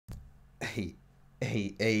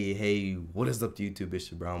Hey, what is up to YouTube? It's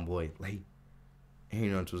your brown boy. Late. And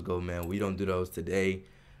you know what's going, man. We don't do those today.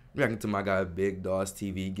 Reacting to my guy Big Doss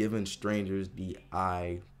TV, giving strangers the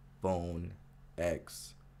iPhone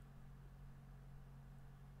X.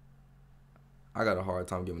 I got a hard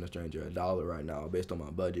time giving a stranger $1 right now based on my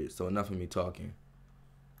budget, so enough of me talking.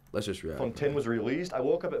 Let's just react. iPhone 10 was released. I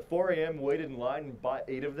woke up at 4 a.m., waited in line, and bought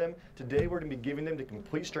 8 of them. Today, we're going to be giving them to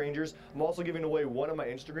complete strangers. I'm also giving away one on my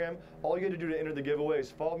Instagram. All you got to do to enter the giveaway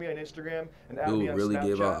is follow me on Instagram and add me on really Snapchat.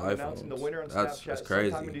 give out I'm announcing the winner on iPhones. Snapchat That's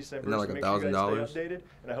crazy. sometime in December. Isn't that like so make sure you $1,000? guys stay updated,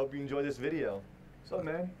 and I hope you enjoy this video. What's up,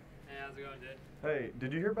 man? Hey, how's it going, dude? Hey,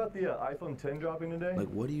 did you hear about the iPhone 10 dropping today? Like,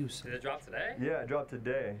 what do you say? Did it drop today? Yeah, it dropped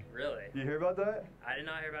today. Really? You hear about that? I did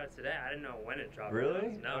not hear about it today. I didn't know when it dropped.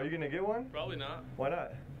 Really? No. Are you going to get one? Probably not. Why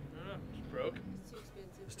not? I don't know. Just broke. It's too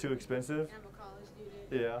expensive. It's too expensive? I'm a college student.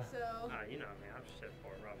 Yeah. So. You know me. I'm shit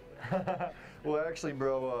for it, probably. Well, actually,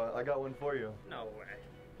 bro, I got one for you. No way.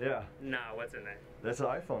 Yeah. Nah, what's in it? That's an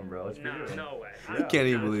iPhone, bro. It's for No, you. no way. Yeah. You can't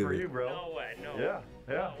even It's believe for it. you, bro. No way. No. Yeah,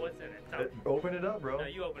 yeah. No, what's in it? Tell me. Open it up, bro. No,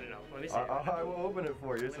 you open it up. Let me see. I will open it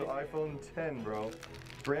for you. It's an iPhone 10, bro.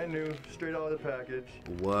 Brand new, straight out of the package.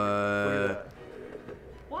 What? Look at that.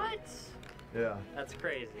 What? Yeah. That's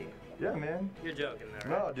crazy. Yeah, man. You're joking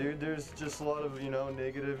there, right? No, dude, there's just a lot of,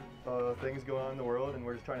 negative things going on in the world, and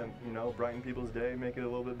we're just trying to, brighten people's day, make it a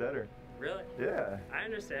little bit better. Really? Yeah. I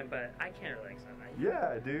understand, but I can't relate to that.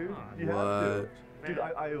 Yeah, dude. Come on. You have to. Man. Dude,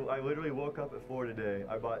 I literally woke up at 4 today.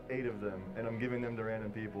 I bought 8 of them, and I'm giving them to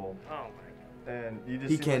random people. Oh my. And you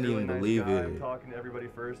just He seem can't like a really even nice believe guy. it. I'm talking to everybody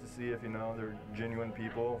first to see if, they're genuine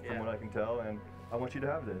people from Yeah. what I can tell, and I want you to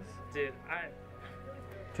have this. Dude,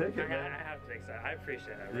 Take it, man. I have to take that. I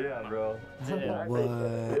appreciate it. Yeah, bro. Yeah. What?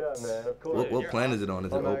 Yeah, man, of course. What plan is it on?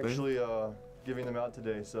 Is it I'm open? actually giving them out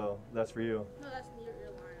today, so that's for you. No, that's your line,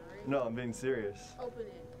 right? No, I'm being serious. Open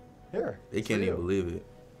it. Here. They it's can't for even you. believe it.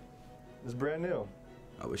 It's brand new.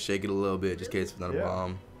 I would shake it a little bit just in case it's not a Yeah.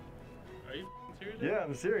 bomb. Are you serious? Yeah,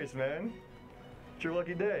 I'm serious, man. It's your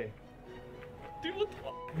lucky day. Dude, what the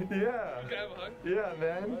fuck? Yeah. Can I have a hug? Yeah,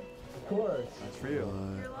 man. Of course. That's for you.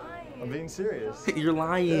 You're lying. I'm being serious. You're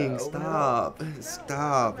lying. Yeah, open it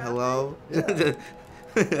Stop. Stop. Hello?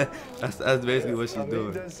 that's basically what she's I'm being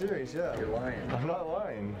doing. dead serious, yeah. You're lying. I'm not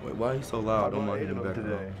lying. Wait, why are you so I loud? Don't bought mind 8 in of the them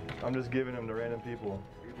background. today. I'm just giving them to random people.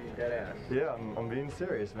 You're being dead ass. Yeah, I'm being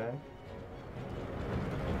serious, man.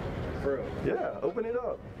 For real. Yeah, open it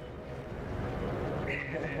up.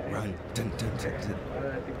 Run. Dun, dun, dun, dun. Why do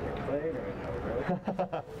I think you're playing right now,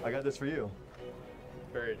 bro? I got this for you.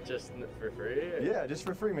 For free? Yeah, just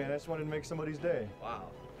for free, man. I just wanted to make somebody's day. Wow.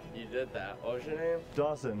 You did that. What was your name?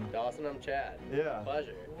 Dawson. Dawson, I'm Chad. Yeah.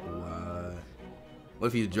 Pleasure. What? What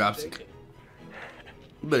if he drops it?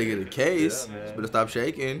 You better get a case. Yeah, man. You better stop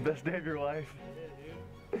shaking. Best day of your life.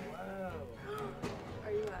 Wow.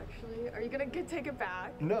 Are you actually? Are you gonna take it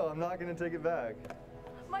back? No, I'm not gonna take it back.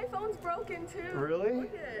 My phone's broken too. Really?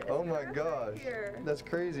 Look at it. Oh It's my perfect gosh. here. That's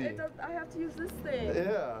crazy. I have to use this thing.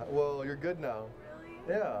 Yeah, well, you're good now.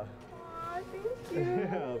 Really? Yeah. Aw, thank you.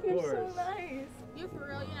 Yeah, of You're course. so nice. You for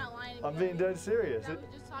real? You're not lying to me. I'm being dead serious. I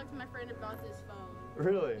just talked to my friend about this phone.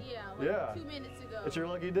 Really? Yeah, like Yeah. 2 minutes ago. It's your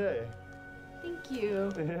lucky day. Thank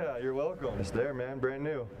you. Yeah, you're welcome. It's there, man. Brand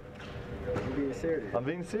new. You're being serious. I'm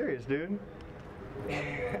being serious, dude.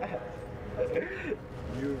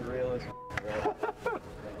 You real as bro.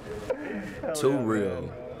 Hell Too yeah, man. real.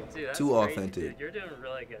 Dude, that's Too crazy, authentic. Dude. You're doing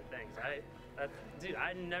really good things. Dude,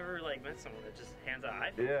 I never met someone that just hands out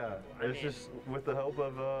iPhones. Yeah, I it's mean, just with the help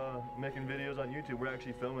of making videos on YouTube. We're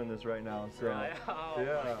actually filming this right now, so Really? Oh my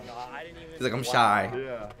yeah. God, I didn't even. He's like, I'm wow. shy.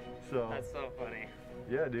 Yeah, so That's so funny.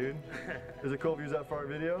 yeah, dude. Is it cool if you use that for our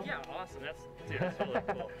video? Yeah, awesome. That's totally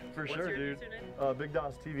cool. For What's sure, your dude. username? Big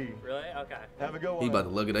Doss TV. Really? Okay. Have a good one. He about to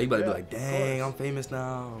look at it. He about to be Yeah, like, of dang, course. I'm famous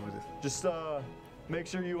now. Just make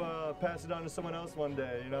sure you pass it on to someone else one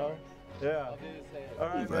day, Yeah. All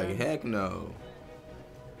right, He's man. like, heck no.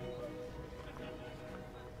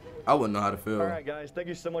 I wouldn't know how to feel. All right, guys. Thank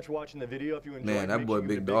you so much for watching the video. If you enjoyed, Man, that make boy sure you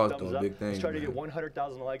give Big it a Doss thumbs doing up. big things, Let's try to man. get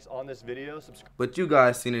 100,000 likes on this video. Subscribe. But you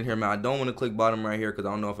guys seen it here, man. I don't want to click bottom right here because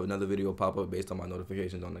I don't know if another video will pop up based on my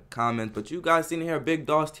notifications on the comments. But you guys seen it here. Big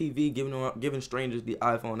Doss TV giving strangers the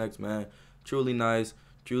iPhone X, man. Truly nice.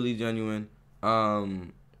 Truly genuine. I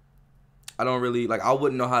don't really, I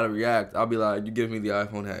wouldn't know how to react. I'll be like, you give me the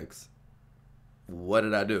iPhone X. What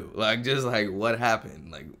did I do? What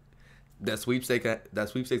happened? That sweepstakes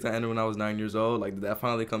I ended when I was 9 years old. Did that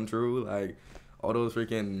finally come true? All those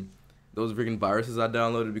freaking viruses I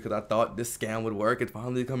downloaded because I thought this scam would work. It's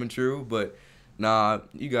finally coming true. But nah,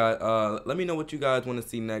 you guys, let me know what you guys want to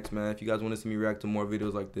see next, man. If you guys want to see me react to more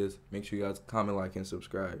videos like this, make sure you guys comment, like, and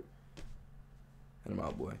subscribe. And I'm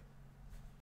out, boy.